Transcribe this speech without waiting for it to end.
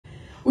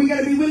We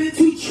got to be willing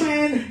to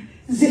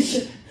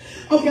transition.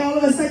 Okay, all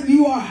of a sudden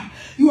you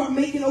are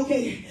making,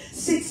 okay,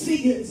 6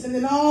 figures. And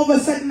then all of a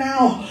sudden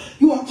now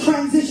you are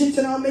transitioned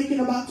to now making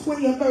about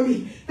 20 or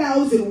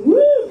 30,000.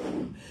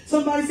 Woo!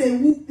 Somebody say,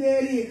 whoop,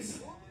 there it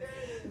is.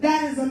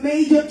 That is a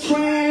major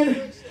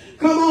trend.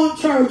 Come on,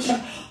 church.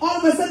 All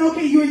of a sudden,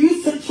 okay, you're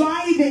used to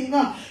driving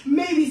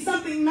maybe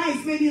something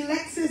nice, maybe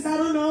Lexus, I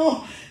don't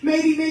know,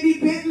 maybe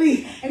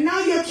Bentley, and now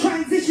you're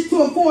transitioned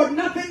to a Ford.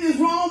 Nothing is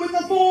wrong with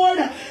the Ford.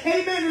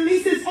 Amen. At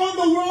least it's on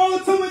the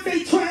road. Someone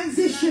say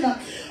transition.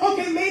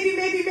 Okay, maybe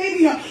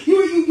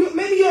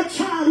maybe your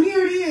child,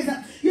 here it is.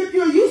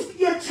 You're used to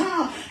your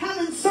child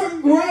having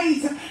certain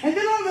grades, and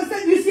then all of a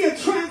sudden you see a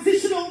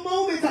transitional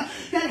moment that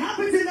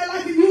happens in their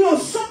life, and you know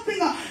something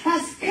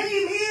has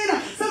came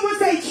in. Someone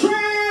say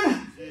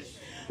trend.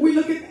 We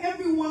look at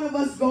every one of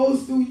us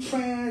goes through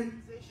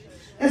trend.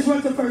 Let's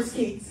run to 1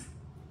 Kings.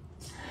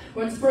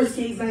 Run to 1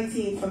 Kings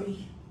 19 for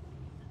me.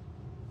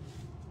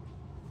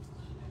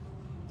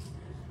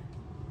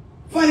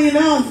 Funny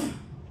enough,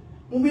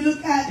 when we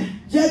look at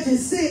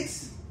Judges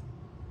 6,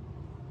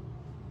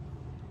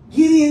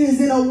 Gideon is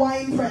in a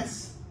wine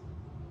press.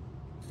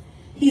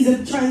 He's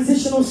in a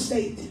transitional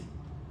state,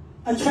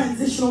 a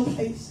transitional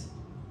place.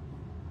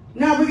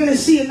 Now we're going to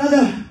see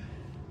another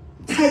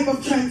type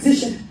of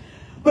transition.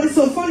 But it's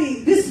so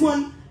funny, this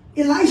one,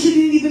 Elisha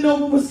didn't even know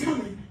what was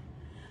coming.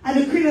 I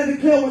decree and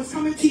declare what's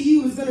coming to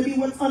you is going to be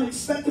what's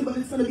unexpected, but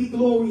it's going to be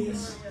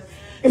glorious.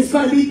 It's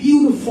going to be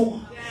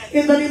beautiful.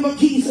 In the name of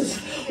Jesus,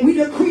 we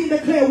decree and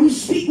declare, we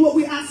speak what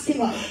we're asking.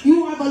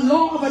 You have a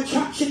law of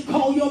attraction,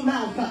 call your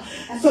mouth.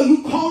 And so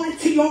you call it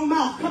to your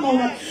mouth. Come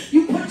on.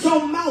 You put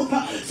your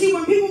mouth. See,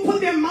 when people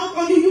put their mouth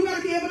on you, you got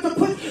to be able to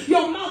put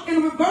your mouth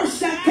and reverse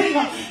that thing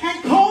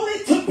and call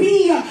it to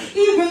be,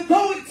 even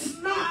though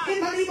it's not, in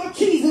the name of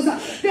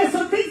Jesus. There's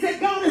some things that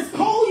God has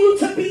called you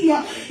to be.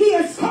 He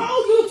has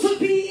called you to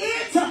be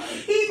it,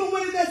 even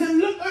when it doesn't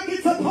look like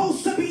it's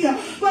supposed to be.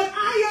 But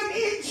I am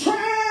in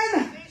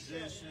trend.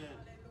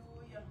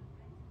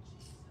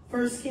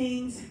 1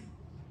 Kings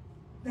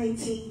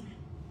 19.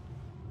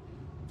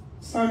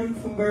 Starting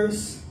from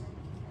verse,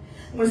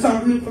 I'm going to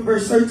start reading from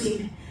verse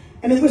 13.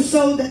 And it was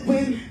so that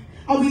when,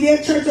 are we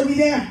there, church? Are we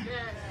there?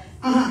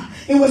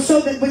 It was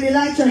so that when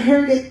Elijah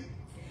heard it,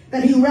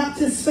 that he wrapped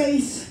his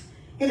face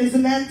in his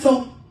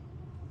mantle.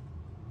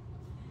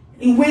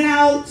 He went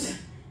out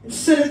and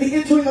stood at the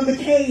entering of the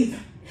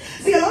cave.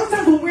 See, a lot of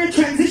times when we're in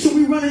transition,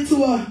 we run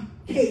into a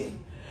cave.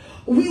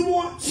 We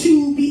want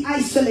to be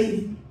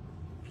isolated.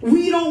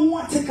 We don't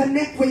want to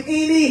connect with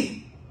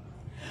any.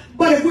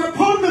 But if we're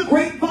part of the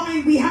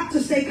grapevine, we have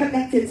to stay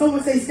connected.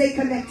 Someone say stay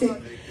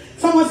connected.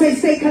 Someone say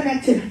stay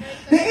connected.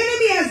 The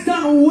enemy has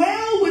done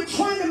well with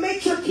trying to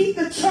make sure keep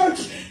the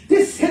church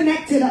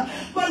disconnected.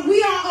 But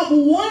we are of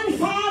one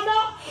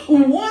Father,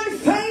 one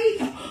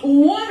faith,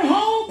 one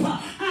hope,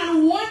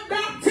 and one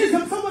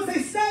baptism. Someone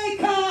say stay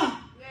connected.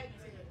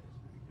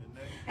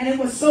 And it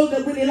was so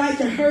that when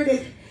Elijah heard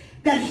it,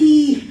 that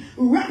he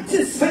wrapped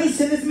his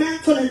face in his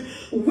mantle and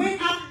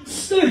went out and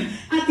stood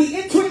at the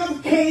entering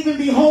of the cave, and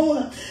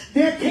behold,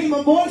 there came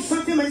a voice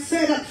unto him and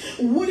said,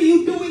 what are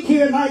you doing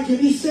here, Elijah? And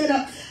he said,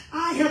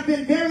 I have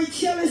been very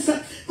jealous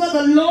for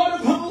the Lord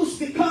of hosts,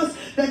 because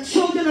the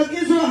children of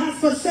Israel has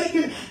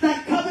forsaken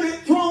thy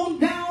covenant, thrown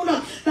down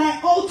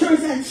thy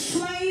altars, and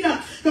slain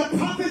the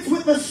prophets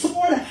with the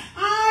sword.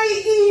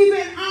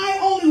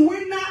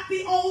 We're not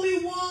the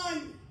only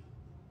one.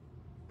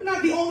 We're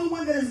not the only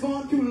one that has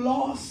gone through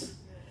loss.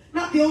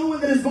 Not the only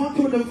one that has gone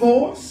through a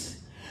divorce.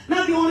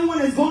 Not the only one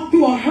that has gone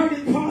through a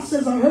hurting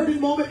process, a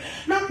hurting moment.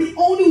 Not the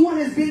only one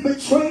has been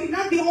betrayed.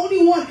 Not the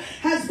only one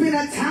has been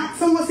attacked.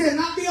 Someone said,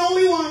 not the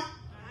only one. Not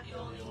the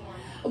only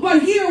one.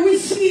 But here we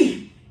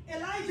see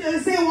Elijah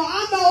saying, well,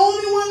 I'm the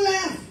only one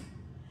left.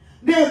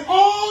 They've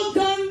all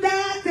done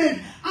that,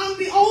 and I'm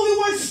the only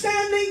one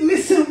standing.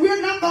 Listen,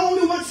 we're not the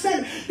only one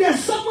standing. There's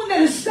someone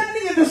that is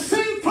standing in the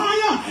same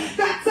fire.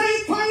 That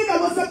same fire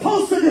that was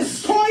supposed to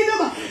destroy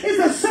them is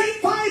the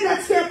same fire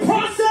that's their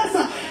process.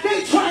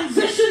 They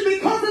transitioned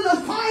because of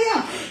the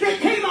fire. They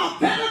came out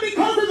better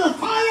because of the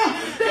fire.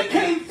 They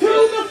came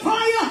through the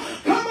fire.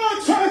 Come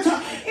on, church.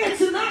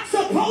 It's not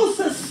supposed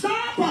to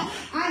stop.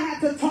 I had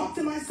to talk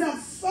to myself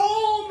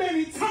so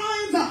many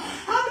times.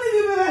 How many of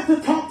you ever had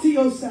to talk to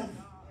yourself?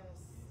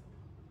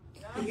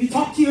 And you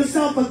talk to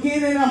yourself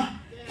again and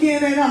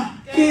again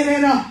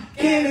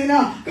and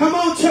up. Come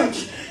on,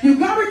 church. You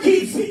got to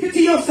keep speaking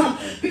to yourself,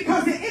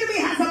 because the enemy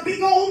has a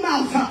big old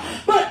mouth.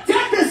 But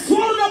death is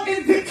swallowed up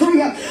in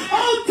victory.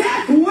 Oh,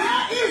 death,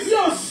 where is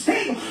your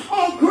sting?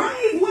 Oh,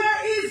 grave,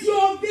 where is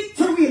your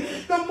victory?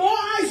 The more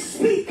I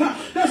speak,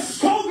 the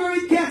stronger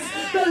it gets.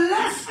 The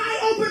less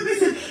I open.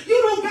 Listen,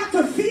 you don't got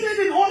to feel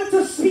it in order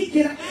to speak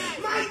it.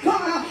 My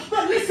God.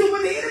 But listen,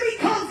 when the enemy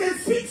comes and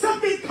speaks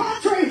something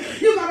contrary,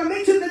 you got to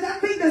make sure that that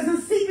thing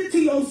doesn't seep into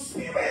your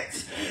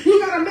spirit.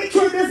 You got to make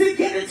sure it doesn't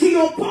get into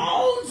your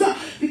bones,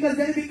 because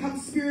then it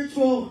becomes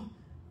spiritual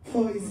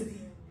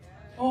poison.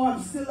 Oh,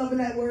 I'm still loving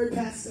that word,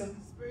 Pastor.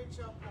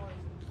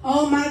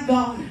 Oh, my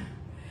God.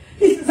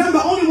 He says, I'm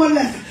the only one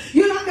left.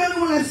 You're not the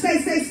only one. Stay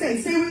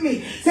with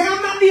me. Say,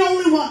 I'm not the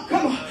only one.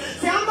 Come on.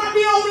 Say, I'm not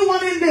the only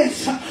one in this.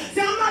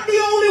 Say, I'm not the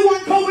only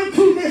one going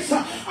through this.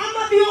 I'm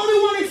not the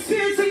only one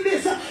experiencing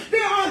this.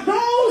 There are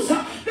those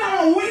that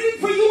are waiting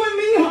for you and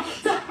me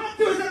to come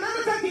through. As a matter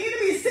of fact, the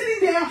enemy is sitting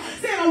there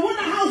saying, I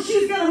wonder how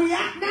she's going to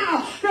react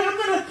now that I'm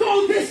going to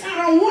throw this out.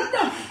 I wonder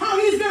how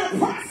he's going to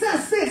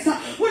process this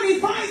when he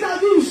finds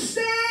out you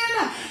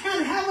stand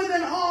and heaven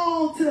and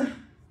all to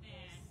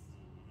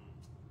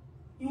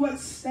you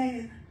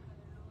withstand.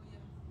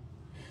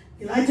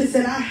 Elijah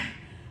said,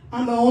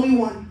 I'm the only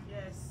one.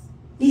 Yes.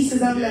 He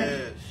says, I'm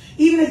left.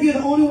 Even if you're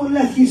the only one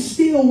left, you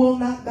still will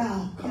not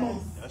bow. Come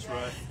on. That's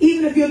right.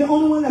 Even if you're the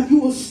only one left,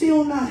 you will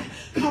still not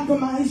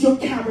compromise your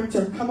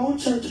character. Come on,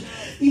 church.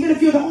 Even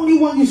if you're the only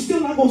one, you're still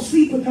not going to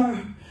sleep with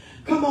her.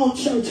 Come on,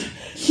 church.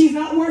 She's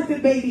not worth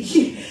it, baby.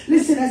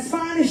 Listen, as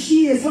fine as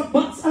she is, her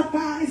butts, her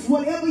thighs,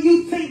 whatever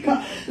you think,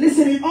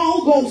 listen, it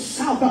all goes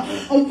south.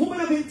 A woman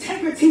of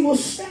integrity will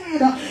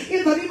stand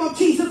in the name of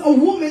Jesus. A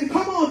woman,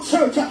 come on,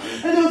 church.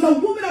 And there's a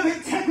woman of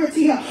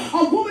integrity,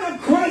 a woman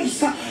of grace.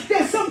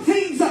 There's some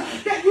things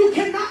that you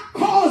cannot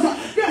cause.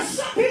 There's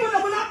some people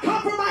that will not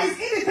compromise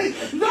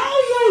anything. Though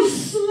you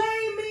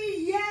slay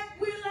me, yet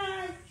will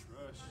I.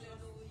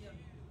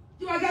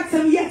 Do I got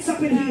some yets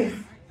up in here?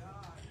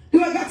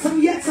 Do I got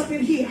some yets up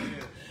in here?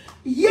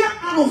 Yet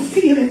I don't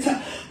feel it,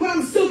 but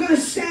I'm still going to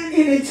stand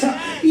in it.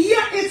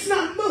 Yet it's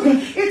not moving.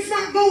 It's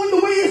not going the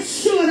way it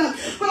should,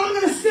 but I'm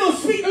going to still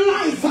speak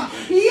life.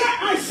 Yet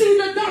I see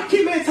the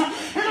document,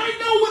 and I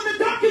know what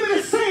the document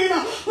is saying,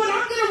 but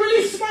I'm going to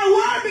release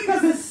my word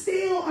because it's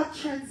still a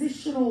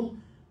transitional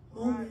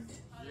moment.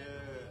 Yes.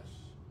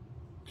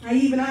 I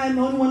am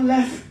the only one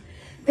left.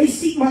 They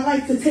seek my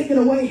life to take it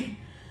away.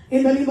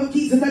 In the name of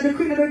Jesus, I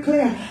decree and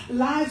declare,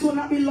 lives will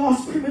not be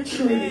lost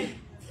prematurely.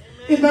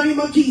 In the name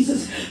of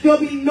Jesus, there'll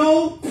be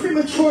no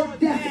premature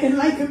death in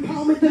Life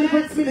Empowerment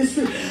Deliverance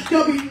Ministry.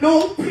 There'll be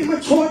no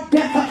premature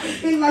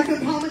death in Life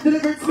Empowerment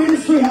Deliverance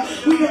Ministry.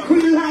 We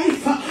decree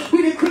life.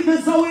 We decree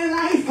the Zoe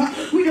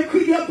life. We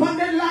decree the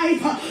abundant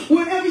life.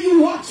 Whenever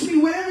you watch me,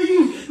 whenever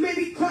you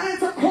maybe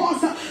glance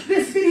across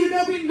this video,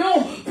 there'll be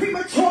no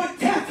premature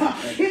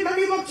death. In the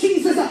name of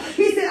Jesus,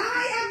 he said,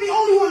 I am the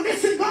only one.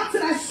 Listen, God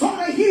said, I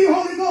sought to hear you,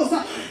 Holy Ghost,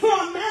 for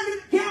a man in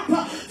the gap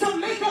to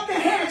make up the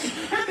hedge.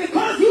 And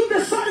because you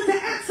decided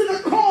to answer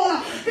the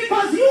call,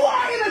 because you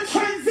are in a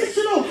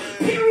transitional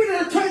period,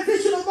 in a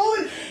transitional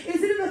moment,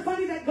 isn't it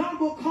funny that God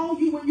will call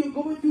you when you're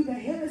going through the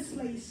hardest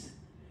place?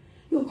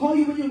 He'll call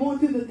you when you're going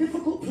through the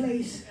difficult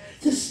place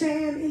to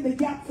stand in the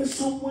gap for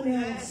someone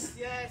else.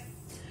 Yes.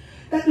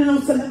 That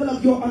denotes the level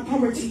of your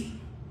authority.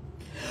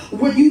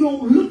 When you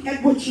don't look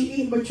at what you're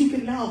in, but you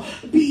can now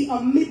be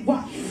a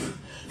midwife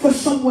for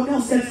someone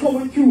else that's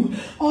going through.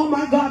 Oh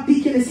my God,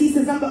 deaconess, he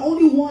says, I'm the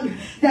only one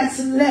that's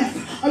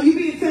left. Are you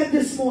being fed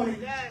this morning?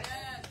 Yes.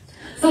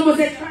 Someone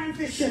said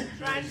transition.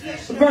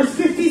 Verse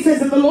 50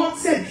 says, and the Lord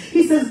said,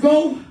 he says,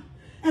 go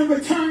and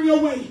return your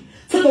way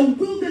to the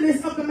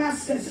wilderness of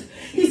Damascus.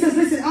 He says,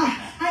 listen,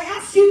 I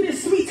asked you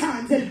this 3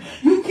 times, and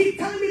you keep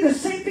telling me the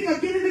same thing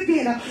again and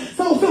again.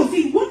 So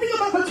see, one thing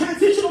about the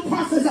transitional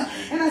process,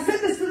 and I said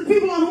this to the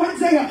people on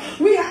Wednesday,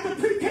 we have to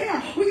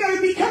prepare. We got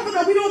to be careful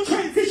that we don't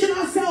transition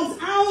ourselves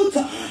out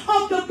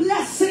of the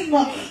blessing,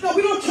 that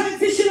we don't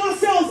transition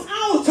ourselves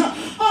out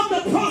of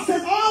the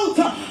process, out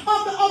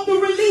of the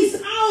release,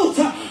 out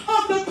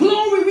of the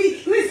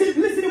glory.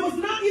 Listen, it was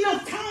not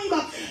enough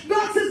time.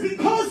 God says,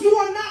 because you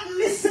are not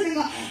listening,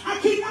 I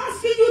keep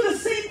asking you the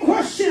same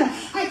question.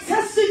 I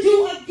tested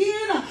you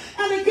again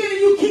and again,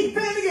 and you keep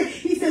failing it.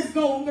 He says,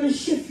 go, I'm going to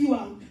shift you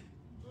out.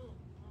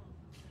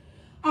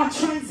 Our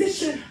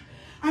transition,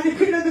 I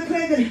decree and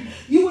declare that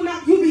you'll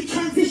be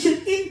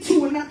transitioned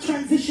into and not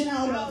transition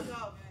out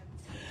of.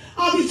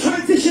 I'll be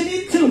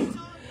transitioned into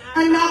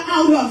and not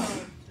out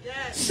of.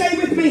 Stay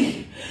with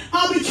me.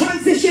 I'll be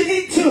transitioned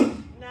into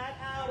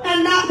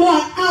and not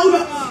what? Out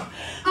of.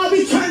 I'll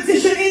be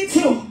transitioned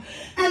into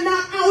and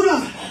not out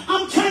of.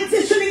 I'm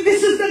transitioning.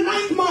 This is the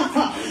 9th month.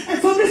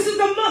 And so this is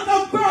the month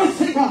of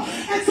birthing.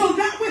 And so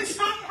that which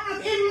I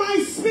have in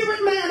my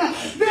spirit, man,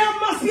 there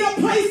must be a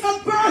place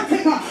of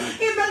birthing.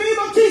 In the name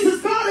of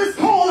Jesus, God has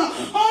called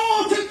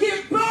all to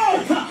give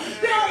birth.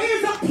 There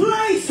is a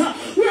place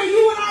where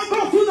you and I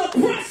go through the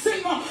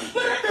pressing,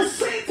 but at the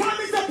same time,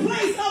 it's a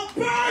place of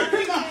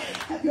birthing.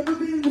 Have you ever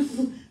been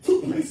in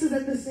 2 places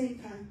at the same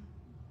time?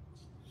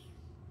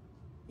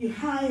 You're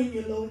high and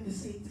you're low at the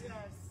same time.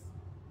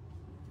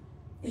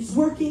 It's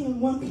working in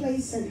one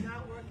place and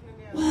not working in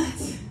the other.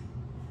 What?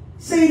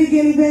 Say it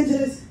again,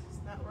 evangelist.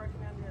 It's not working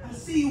in the other. I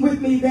see you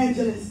with me,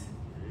 evangelist.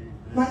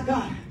 My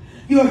God,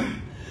 you're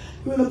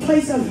in a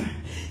place of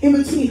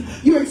in between.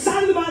 You're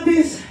excited about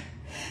this,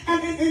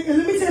 and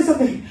let me tell you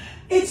something.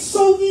 It's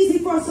so easy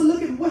for us to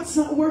look at what's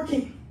not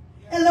working.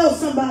 Hello,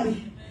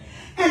 somebody,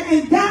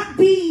 and that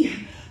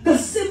be the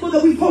symbol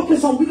that we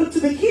focus on. We look to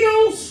the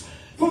hills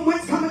from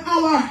whence coming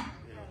our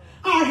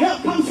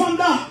help comes from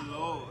the.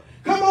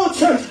 Come on,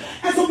 church.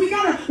 And so we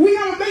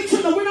gotta make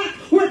sure that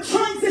we're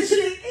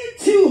transitioning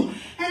into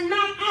and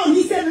not out.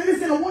 He said,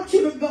 listen, I want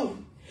you to go.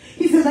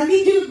 He says, I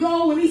need you to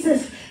go. And he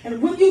says,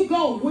 and when you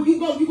go, you're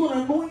going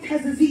to anoint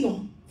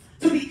Hazazel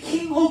to be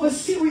king over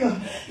Syria.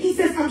 He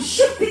says, I'm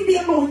shifting the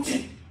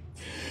anointing.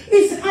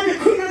 He said, I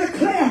decree and I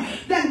declare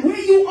that where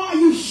you are,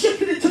 you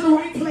shifted it to the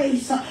right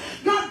place.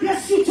 God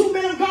bless you, two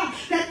men of God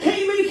that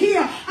came in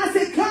here. I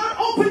said, God,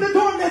 open the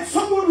door and let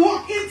someone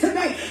walk in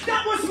today.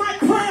 That was my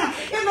prayer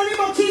in the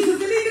name of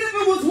Jesus. And even if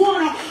it was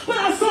one, but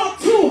I saw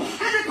two.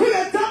 I decree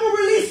a double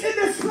release in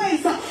this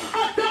place,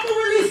 a double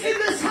release in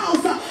this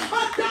house, a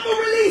double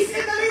release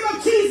in the name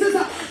of Jesus.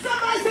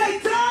 Somebody say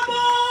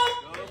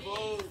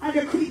double. I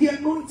decree the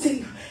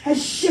anointing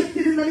has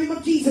shifted in the name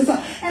of Jesus,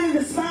 and it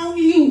has found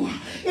you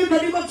in the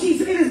name of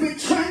Jesus. It has been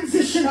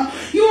transitional.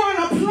 You are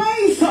in a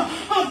place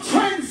of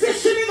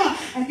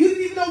transitioning, and you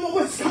didn't even know what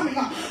was coming.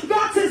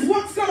 God says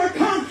what's going to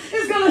come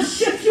is going to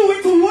shift you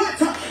into what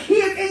He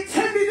has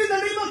intended in the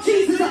name of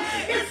Jesus.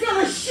 It's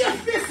going to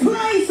shift this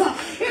place.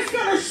 It's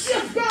going to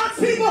shift God's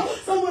people.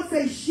 Someone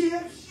say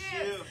shift.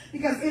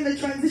 Because in the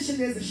transition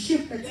there's a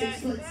shift that takes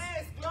place.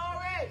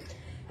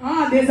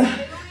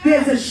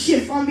 There's a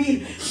shift. I'm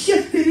being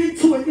shifted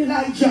into it,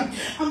 Elijah.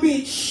 I'm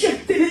being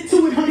shifted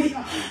into it, honey.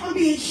 I'm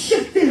being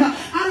shifted. I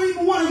don't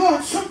even want to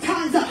go.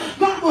 Sometimes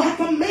God will have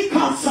to make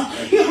us.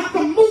 He'll have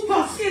to move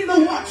us in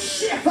the what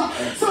shift.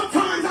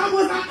 Sometimes I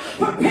was not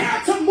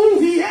prepared to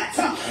move yet.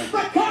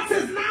 But God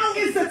says now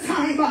is the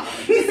time.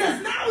 He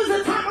says now is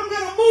the time. I'm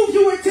going to move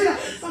you into the.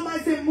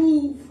 Somebody say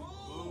move.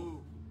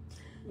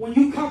 When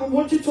you come, I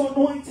want you to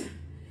anoint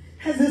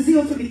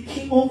Hazazel to be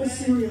king over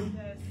Syria.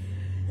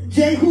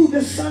 Jehu,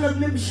 the son of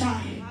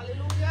Nimshai,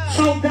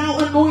 shalt thou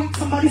anoint.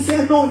 Somebody say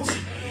anoint.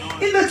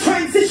 In the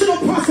transitional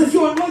process,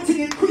 your anointing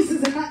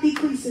increases and not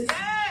decreases.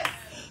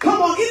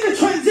 Come on, in the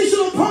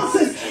transitional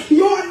process,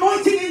 your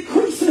anointing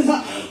increases.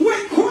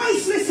 When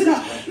Christ, listen,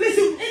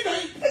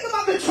 think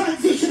about the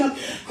transition.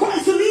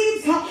 Christ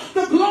leaves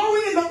the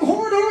glory and the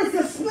corridors,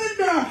 the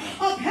splendor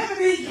of heaven,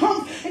 and he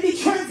comes and he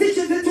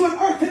transitions into an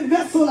earthen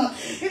vessel,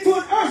 into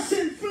an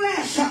earthen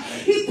flesh.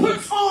 He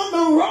puts on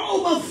the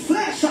robe of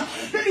flesh.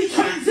 Then he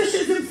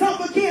transitions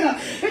himself again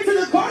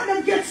into the Garden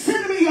of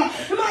Gethsemane.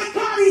 My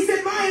God, he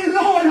said, my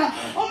Lord,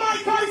 oh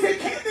my God, he said,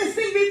 can this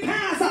thing be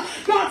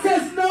passed? God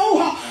says,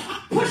 no,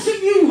 I'm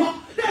pushing you.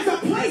 There's a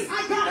place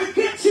I gotta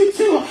get you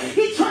to.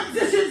 He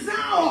transitions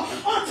now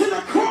onto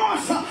the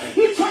cross.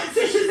 He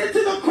transitions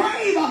into the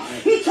grave.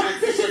 He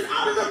transitions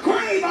out of the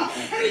grave.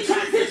 And he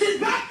transitions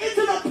back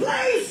into the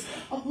place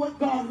of what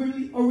God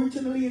really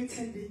originally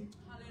intended.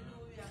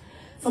 Hallelujah.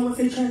 Someone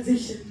say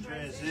transition.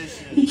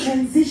 He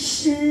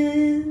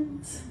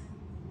transitions.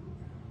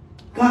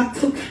 God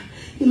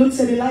he looks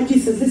at Elijah, he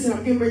says, listen,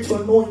 I'm getting ready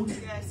to anoint.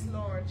 Yes,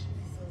 Lord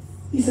Jesus.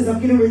 He says, I'm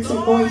getting ready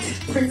to anoint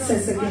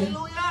Princess again.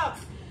 Hallelujah.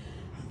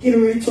 I'm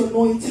getting ready to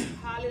anoint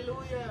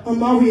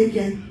Amari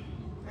again.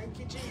 Thank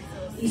you,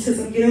 Jesus. He says,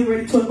 I'm getting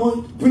ready to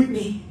anoint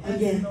Brittany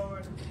again.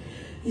 Lord.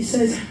 He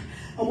says,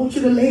 I want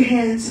you to lay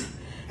hands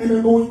and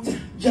anoint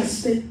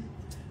Justin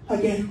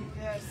again.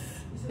 Yes.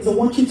 He says, I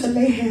want you to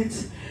lay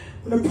hands.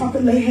 When the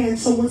prophet lay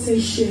hands, someone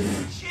say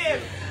shift.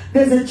 Shift.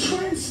 There's a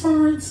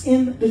transference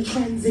in the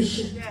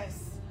transition. Yes.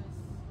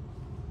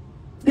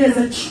 There's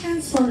a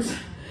transference.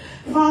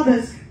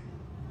 Fathers,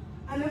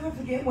 I never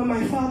forget when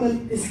my father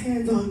laid his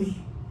hands on me.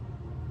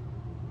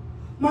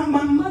 My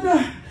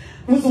mother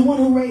was the one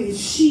who raised.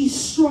 She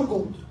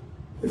struggled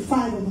with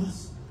 5 of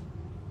us.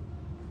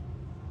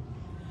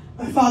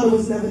 My father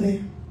was never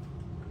there.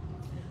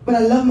 But I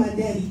love my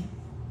daddy.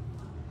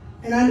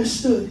 And I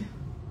understood.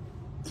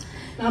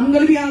 Now I'm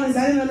going to be honest,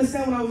 I didn't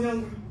understand when I was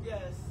younger.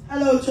 Yes.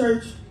 Hello,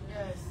 church.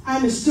 Yes. I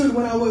understood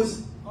when I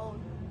was Older.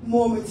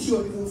 more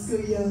mature because I'm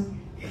still young.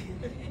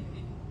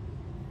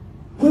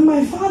 When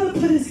my father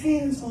put his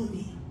hands on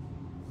me,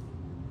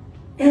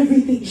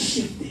 everything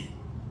shifted.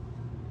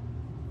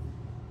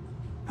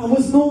 I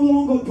was no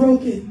longer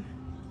broken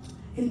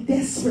and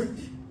desperate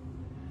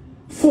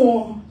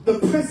for the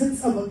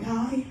presence of a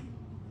guy.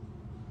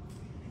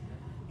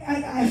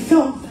 I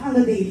felt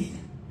validated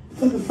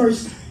for the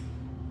first time.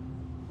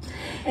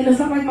 And it's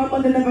not like my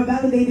mother never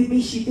validated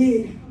me. She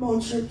did. Come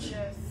on, church.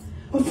 Yes.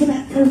 But for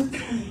that first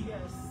time,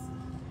 Yes.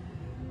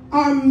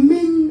 our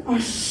men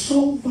are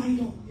so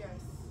vital. Yes.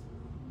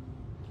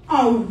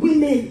 Our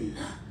women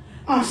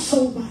are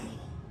so vital.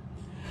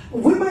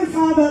 When my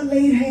father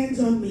laid hands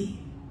on me,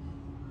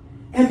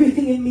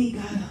 everything in me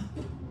got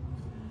up.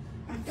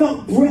 I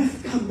felt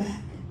breath come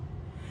back.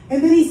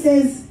 And then he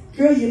says,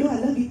 girl, you know I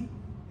love you.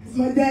 Because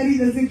my daddy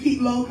doesn't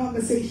keep long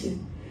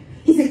conversation.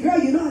 He said, girl,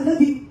 you know I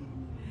love you.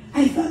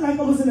 I felt like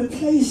I was in a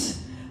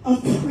place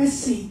of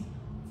pressing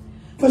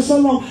for so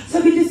long. So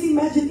you just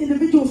imagine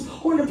individuals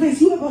who are in a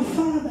place, you have a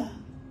father.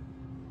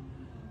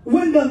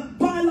 When the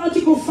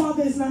biological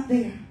father is not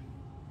there,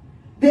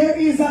 there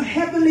is a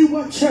heavenly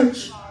what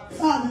church?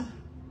 Father.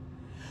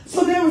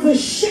 So there was a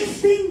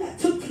shifting that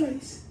took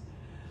place.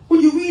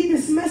 When you read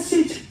this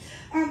message,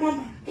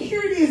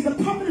 here it is. The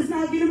prophet is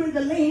now getting ready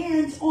to lay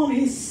hands on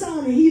his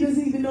son, and he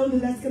doesn't even know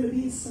that that's going to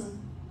be his son.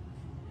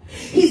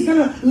 He's going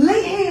to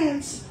lay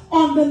hands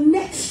on the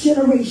next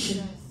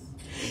generation.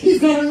 He's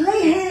going to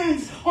lay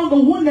hands on the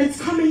one that's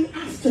coming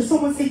after shift.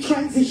 Someone say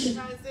transition.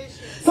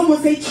 Transition.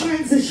 Someone say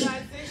transition.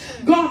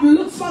 Transition. God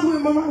looks, by the way,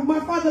 my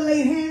father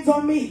laid hands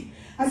on me.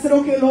 I said,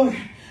 okay, Lord,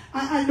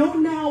 I know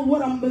now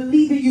what I'm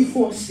believing you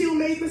for. Still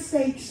made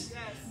mistakes,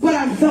 but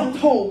I felt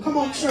whole. Come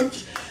on,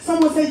 church.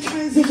 Someone say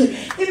transition.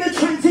 In the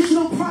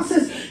transitional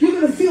process, you're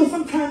going to feel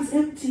sometimes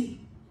empty.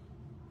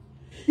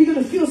 You're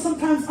going to feel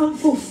sometimes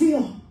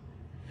unfulfilled.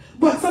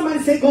 But somebody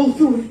say, go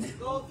through it.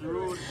 Go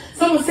through it.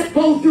 Someone said,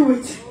 go through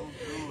it.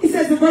 He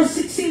says in verse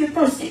 16 in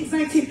 1 Kings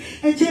 19,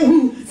 and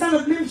Jehu, son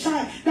of Nimshi,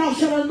 thou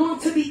shalt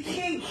anoint to be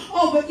king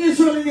over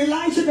Israel, and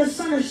Elijah, the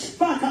son of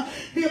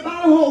Shaphat, the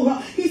Abihu,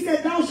 he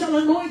said, thou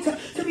shalt anoint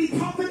to be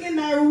prophet in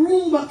thy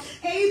room.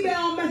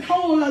 Abel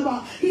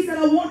Metholah, he said,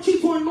 I want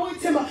you to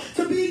anoint him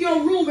to be in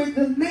your room, and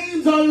the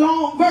names are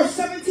long. Verse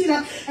 17,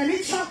 and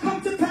it shall come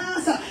to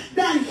pass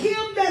that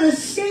him that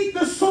escaped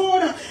the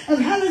sword of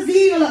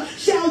Hazael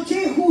shall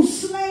Jehu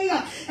slay,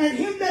 and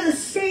him that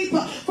escaped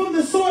from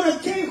the sword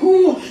of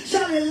Jehu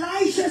shall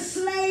Elisha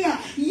slay.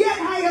 Yet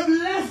I have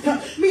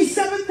left me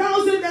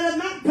 7,000 that have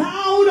not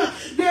bowed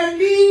their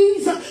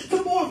knees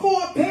for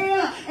Baal,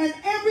 and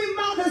every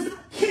mouth has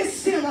not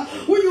kissed him.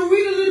 When you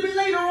read a little bit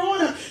later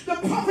on,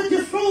 the prophet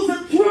just goes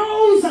and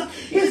throws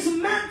his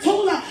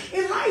mantle.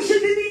 Elisha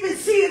didn't even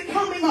see it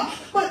coming,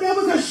 but there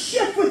was a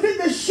shift within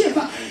the shift.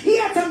 He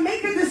had to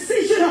make a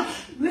decision.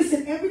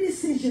 Listen, every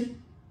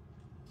decision,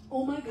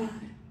 oh my God,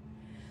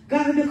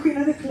 God, I decree and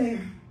I declare,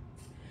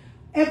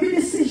 every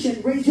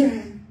decision, raise your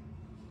hand.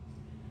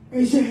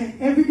 Raise your hand.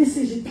 Every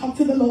decision, talk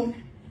to the Lord.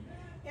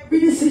 Every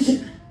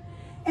decision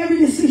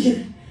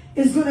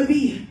is going to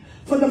be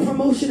for the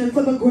promotion and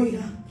for the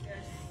greater.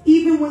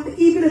 Even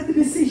if the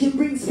decision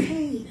brings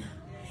pain,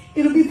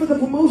 it'll be for the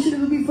promotion,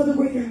 it'll be for the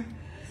greater.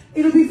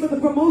 It'll be for the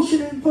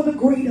promotion and for the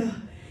greater.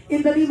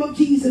 In the name of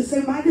Jesus,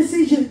 say, my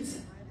decisions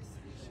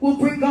will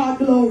bring God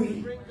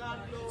glory.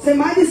 Say,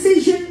 my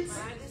decisions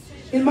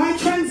in my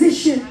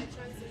transition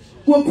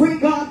will bring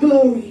God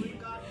glory.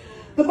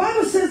 The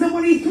Bible says that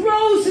when he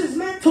throws his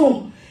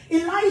mantle,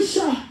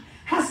 Elisha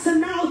has to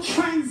now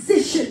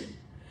transition.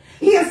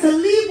 He has to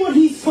leave what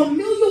he's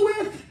familiar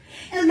with,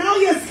 and now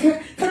he has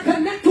to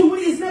connect to what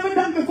he's never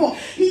done before.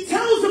 He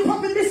tells the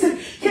prophet, listen,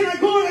 can I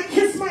go and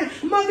kiss my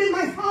mother and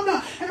my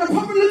father? And the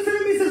prophet looks at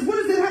him and he says, what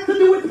does it have to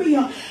do with me?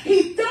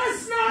 He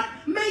does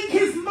not make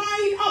his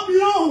mind up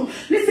long.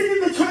 Listen, in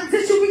the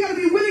transition, we got to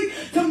be willing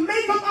to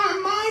make up our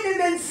mind and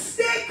then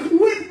stick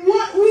with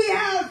what we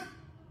have.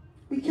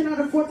 We cannot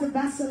afford to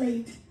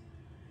vacillate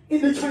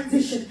in the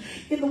transition.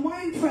 In the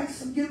wine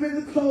press, I'm getting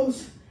ready to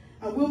close.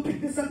 I will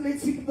pick this up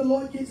next week if the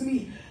Lord gives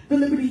me the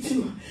liberty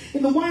to.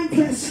 In the wine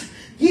press,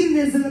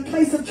 Gideon is in a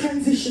place of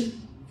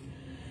transition.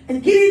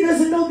 And Gideon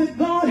doesn't know that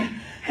God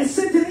has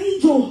sent an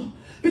angel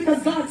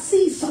because God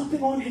sees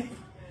something on him.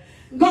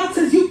 God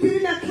says, you've been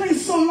in that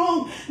place so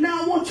long,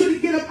 now I want you to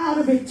get up out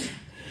of it.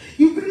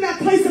 You've been in that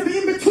place of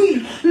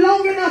in-between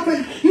long enough,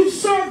 and you've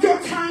served your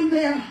time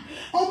there.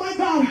 Oh my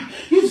God,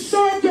 you've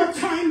served your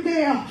time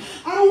there.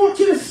 I don't want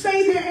you to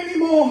stay there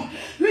anymore.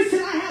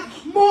 Listen, I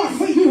have more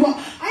for you.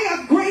 I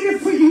have greater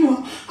for you.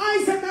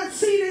 Eyes have not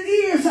seen and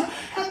ears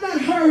have not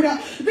heard.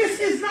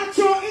 This is not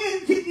your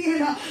end,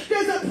 Gideon.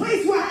 There's a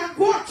place where I have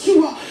brought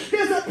you.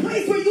 There's a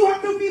place where you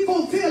have to be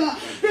fulfilled.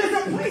 There's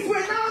a place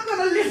where now I'm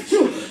going to lift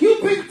you.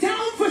 You've been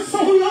down for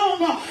so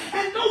long,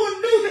 and no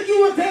one knew that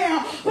you were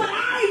there. But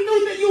I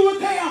knew that you were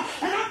there,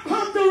 and I've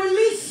come to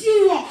release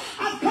you.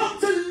 I've come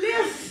to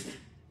lift.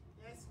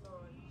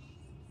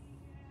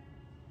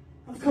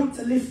 I've come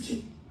to lift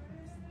you.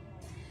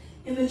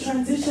 In the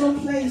transitional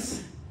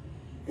place,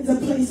 it's a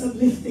place of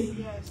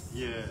lifting.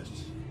 Yes.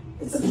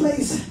 It's a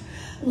place.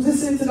 I was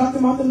listening to Dr.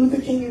 Martin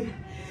Luther King, and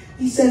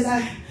he says,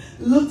 I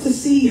look to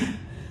see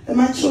that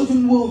my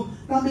children will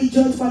not be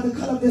judged by the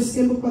color of their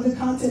skin, but by the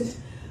content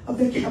of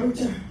their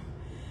character.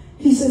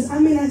 He says, I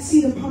may not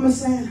see the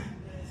promised land.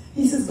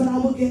 He says, but I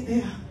will get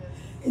there.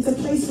 It's a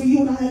place where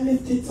you and I are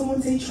lifted.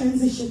 Someone say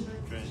transition.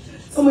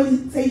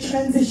 Someone say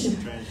transition.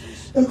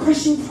 The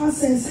crushing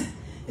process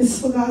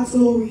is for God's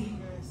glory.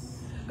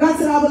 God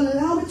said, I will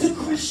allow it to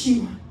crush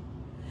you.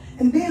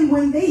 And then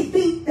when they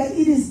think that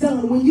it is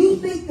done, when you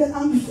think that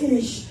I'm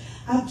finished,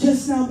 I've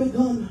just now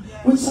begun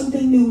with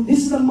something new.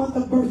 This is a month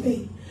of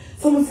birthing.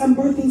 Someone say, I'm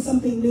birthing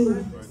something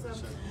new.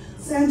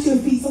 Stand to your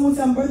feet. Someone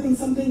say, I'm birthing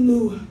something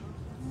new.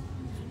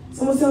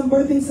 Someone say, I'm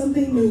birthing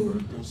something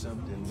new.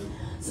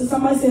 So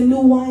somebody say,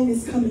 new wine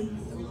is coming.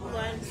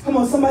 Come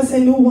on, somebody say,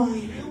 new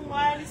wine.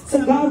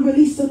 So God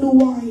released a new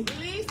wine.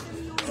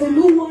 The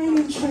new wine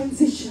in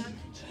transition.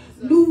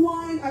 New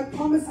wine, I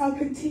promise I'll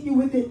continue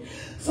with it.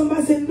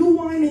 Somebody said new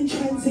wine in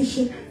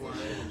transition.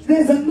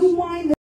 There's a new wine.